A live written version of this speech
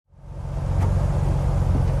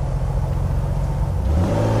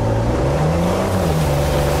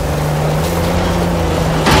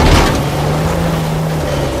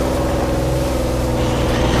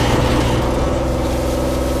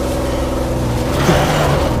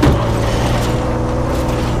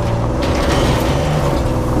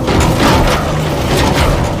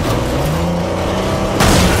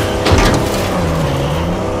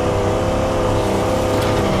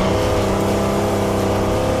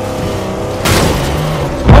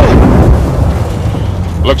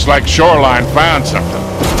Looks like Shoreline found something.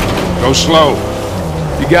 Go slow.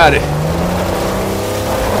 You got it.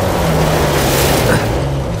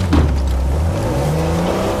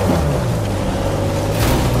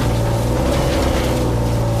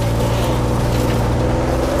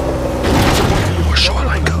 More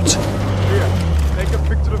shoreline goats. Here, take a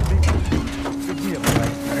picture of these. Give me a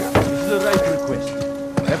break. This is a raid request.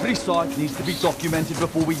 Every site needs to be documented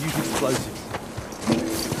before we use explosives.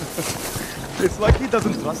 It's like he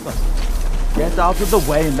doesn't trust us. Get out of the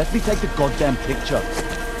way and let me take the goddamn picture.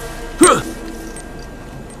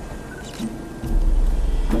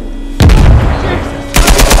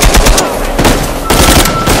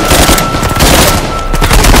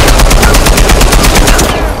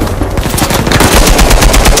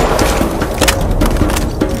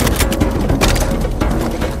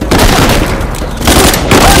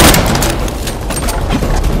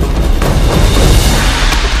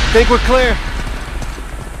 Think we're clear.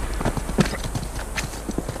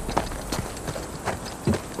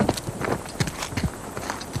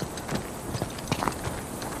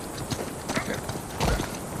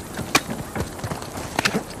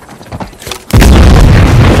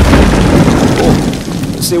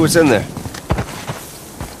 Let's see what's in there.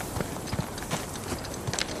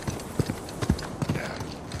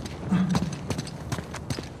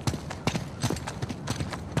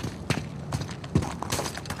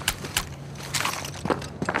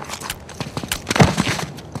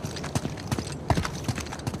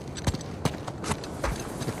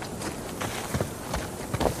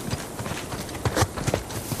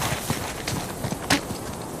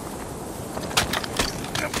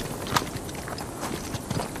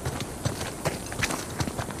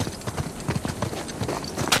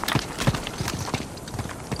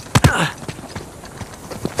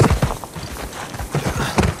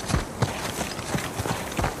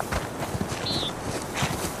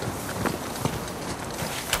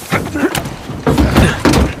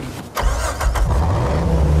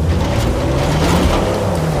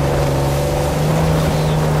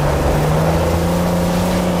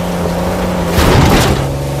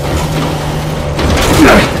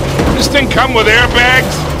 This thing come with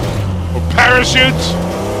airbags? Or parachutes?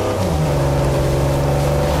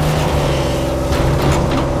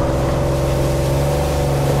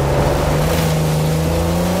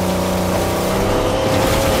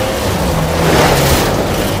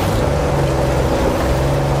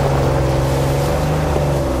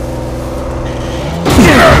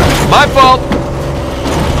 My fault!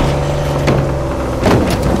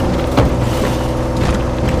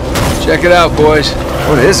 Check it out, boys.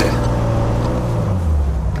 What is it?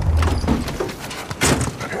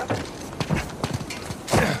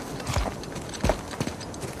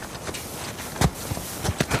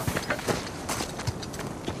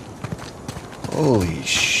 Holy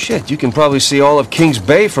shit, you can probably see all of Kings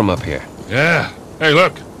Bay from up here. Yeah. Hey,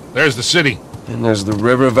 look. There's the city. And there's the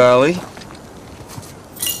river valley.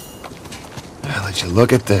 I'll let you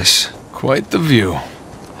look at this. Quite the view.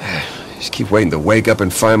 Just keep waiting to wake up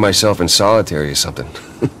and find myself in solitary or something.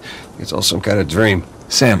 It's all some kind of dream.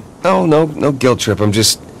 Sam. No guilt trip. I'm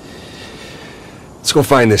just... Let's go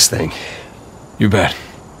find this thing. You bet.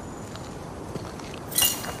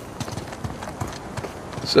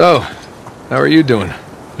 So, how are you doing?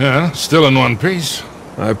 Yeah, still in one piece.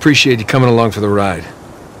 I appreciate you coming along for the ride.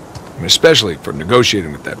 And especially for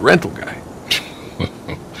negotiating with that rental guy.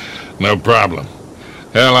 No problem.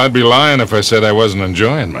 Hell, I'd be lying if I said I wasn't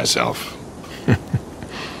enjoying myself.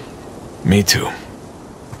 Me too.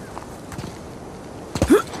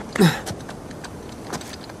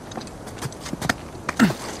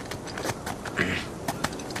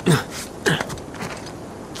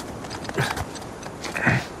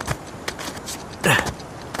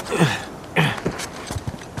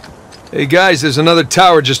 Hey guys, there's another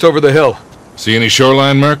tower just over the hill. See any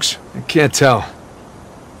shoreline mercs? I can't tell.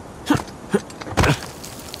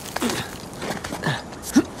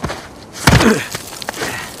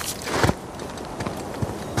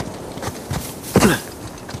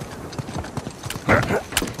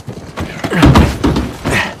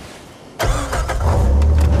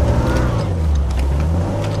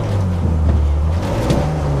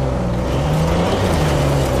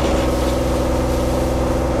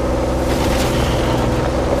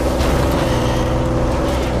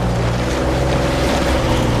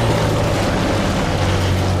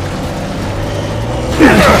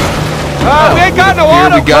 We ain't got no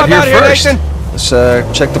auto we got club here out here, first. Nathan.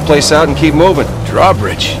 Let's check the place out and keep moving.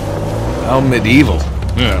 Drawbridge. How medieval.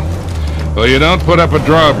 Yeah. Well, you don't put up a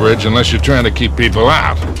drawbridge unless you're trying to keep people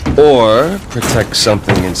out. Or protect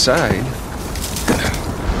something inside.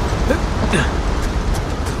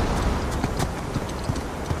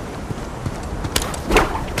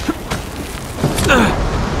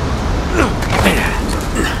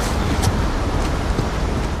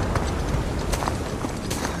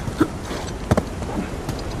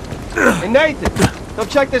 Hey, Nathan, come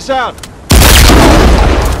check this out.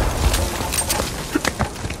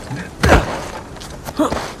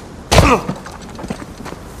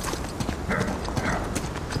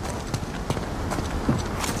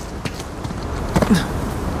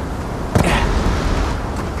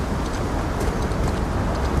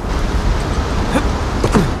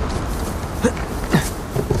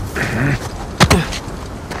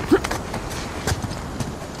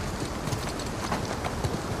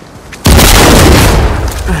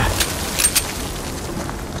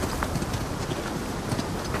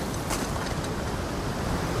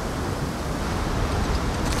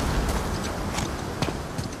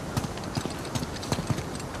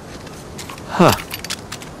 Huh.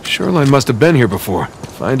 Shoreline must have been here before.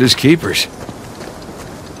 Finders keepers.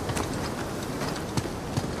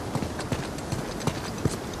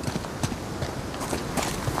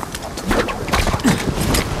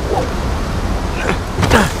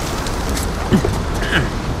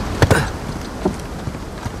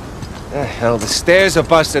 Hell, the stairs are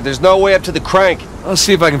busted. There's no way up to the crank. I'll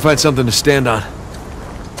see if I can find something to stand on.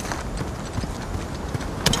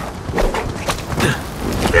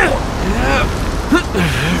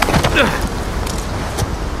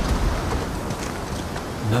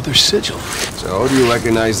 Another sigil. So, do you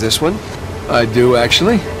recognize this one? I do,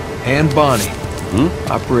 actually. Anne Bonny.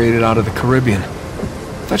 Operated out of the Caribbean.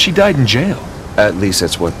 Thought she died in jail. At least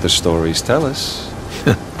that's what the stories tell us.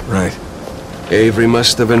 Right. Avery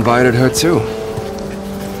must have invited her, too.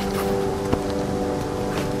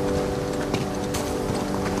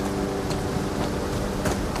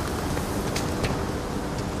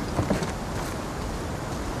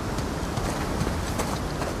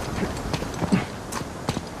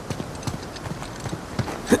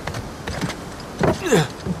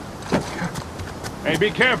 Hey, be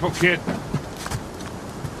careful, kid.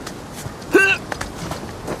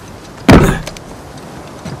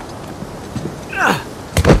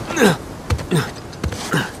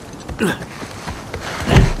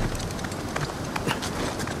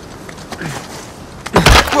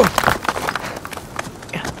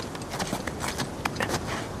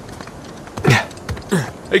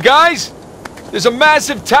 Hey guys! There's a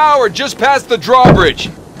massive tower just past the drawbridge.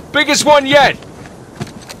 Biggest one yet.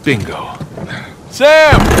 Bingo.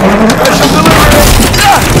 Sam! Special delivery!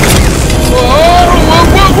 Ah! Whoa!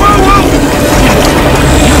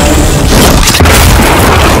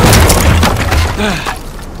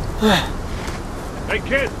 Hey,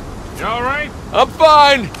 kid. You all right? I'm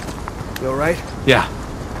fine. You all right? Yeah.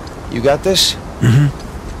 You got this? Mm-hmm.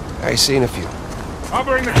 All right, see you in a few. I'll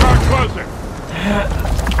bring the car closer.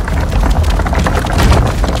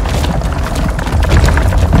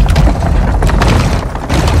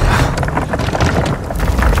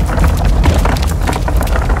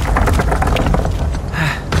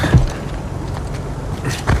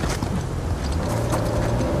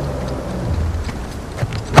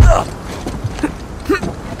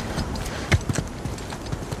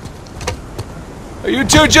 You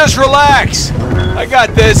two just relax. I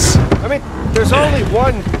got this. I mean, there's only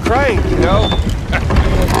one crank, you know?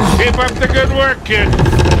 Keep up the good work, kid.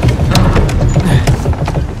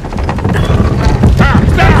 Stop!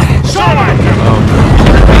 Shoreline!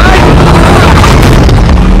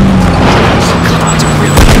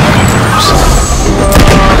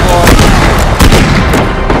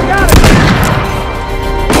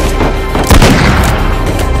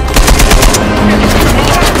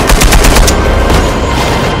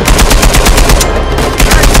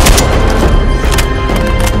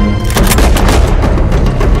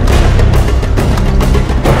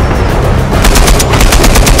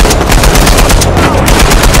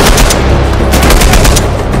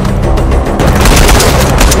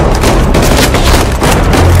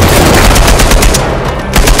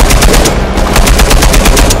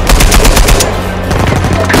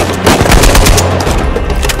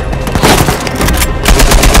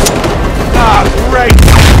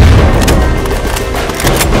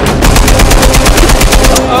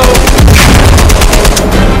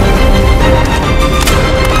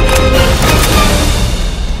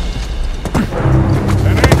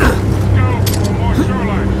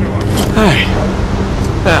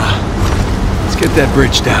 Get that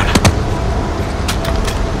bridge down.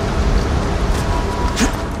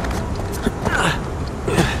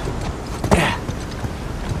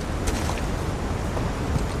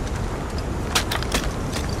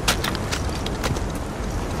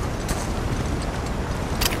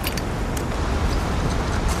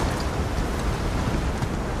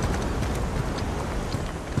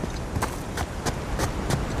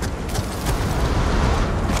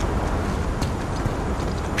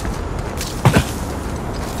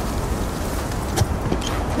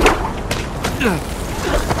 Let's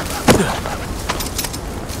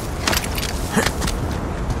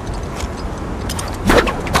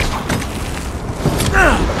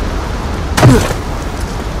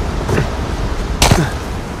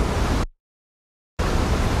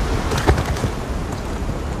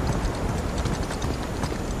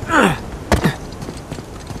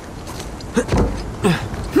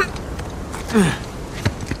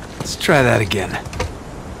try that again.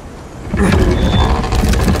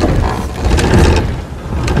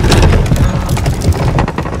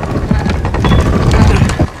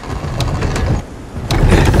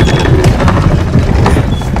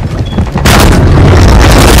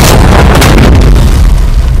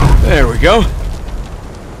 There we go.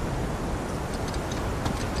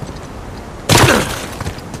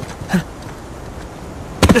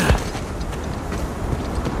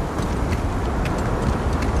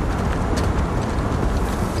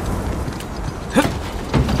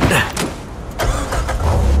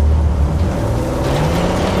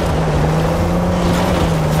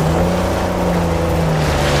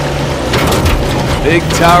 Big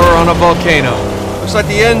tower on a volcano. Looks like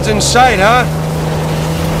the end's in sight, huh?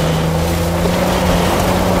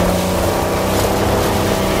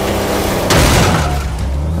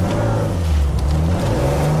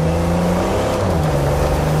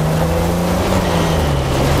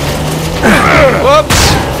 Whoops!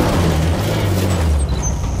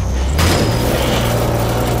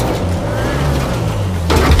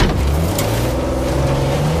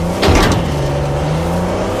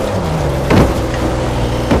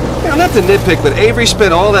 Not to nitpick, but Avery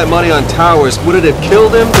spent all that money on towers. Would it have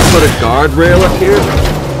killed him to put a guardrail up here?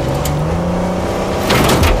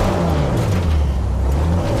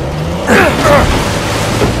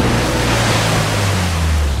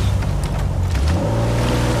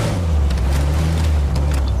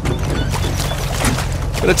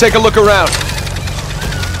 Gonna take a look around.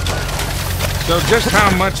 So just how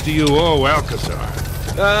much do you owe Alcazar?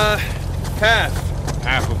 Half.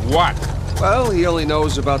 Half of what? Well, he only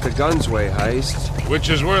knows about the Gunsway heist. Which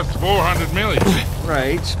is worth 400 million.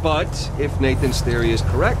 Right, but if Nathan's theory is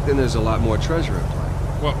correct, then there's a lot more treasure in play.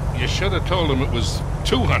 Well, you should have told him it was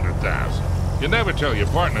 200,000. You never tell your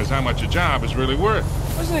partners how much a job is really worth.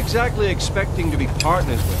 I wasn't exactly expecting to be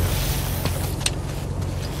partners with him.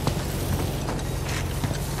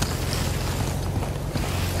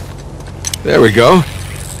 There we go.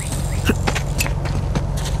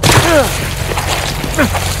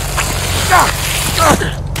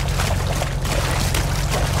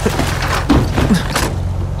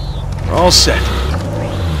 We're all set.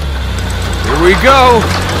 Here we go.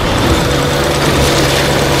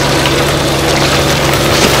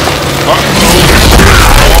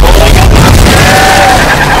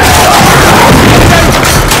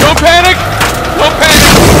 Don't panic! Don't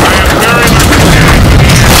panic! I am very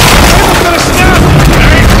Gonna snap!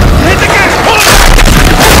 Hit the gas! Pull it back!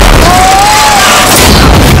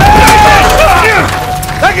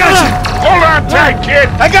 I got you! Hold on tight, kid!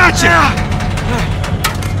 I got you!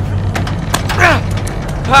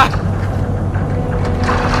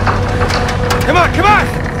 Come on, come on!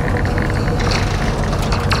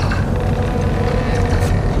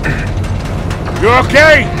 You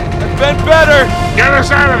okay? I've been better! Get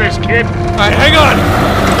us out of this, kid! Alright, hang on!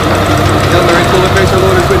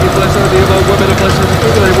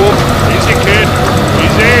 Easy, kid.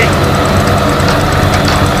 Easy.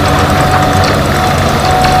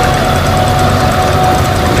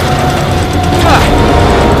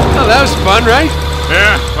 Oh, that was fun, right?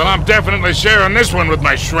 Yeah, well, I'm definitely sharing this one with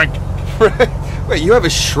my shrink. Wait, you have a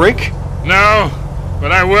shrink? No,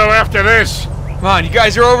 but I will after this. Come on, you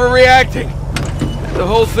guys are overreacting. Get the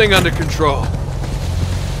whole thing under control.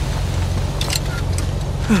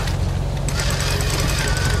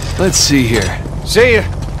 Let's see here. See ya.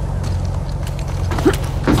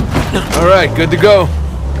 All right, good to go.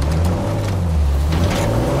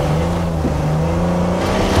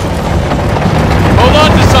 Hold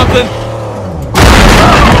on to something.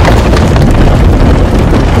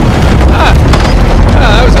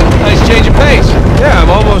 That was a nice change of pace. Yeah,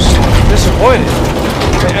 I'm almost disappointed.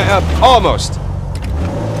 Almost.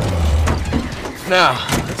 Now,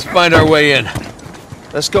 let's find our way in.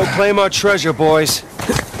 Let's go claim our treasure, boys.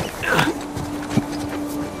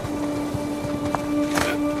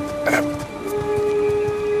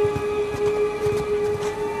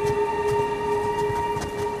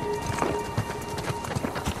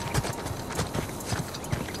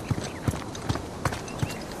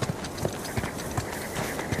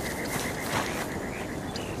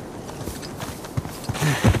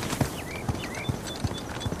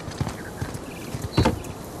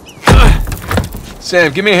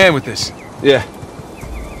 Sam, give me a hand with this. Yeah.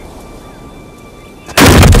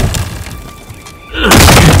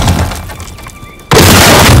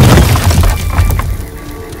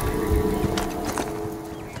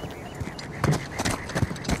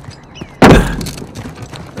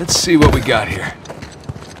 Let's see what we got here.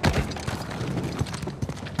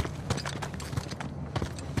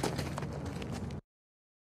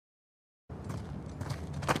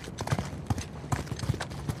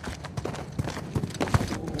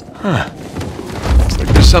 Huh. Looks like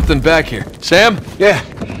there's something back here. Sam? Yeah.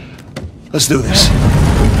 Let's do this.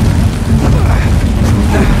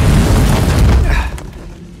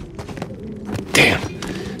 Damn.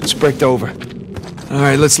 It's braked over. All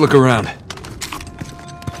right, let's look around.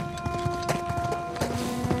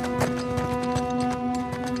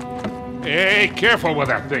 Hey, careful with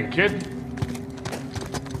that thing, kid.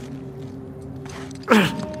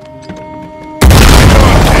 Time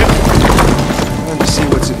to see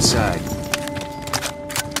what's inside.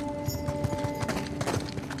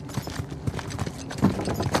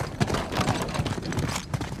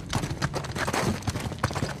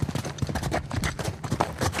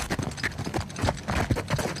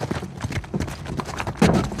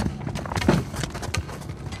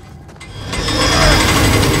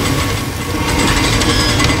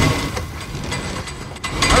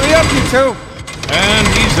 Hurry up, you two! And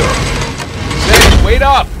he's up. Sam, wait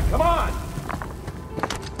up! Come on!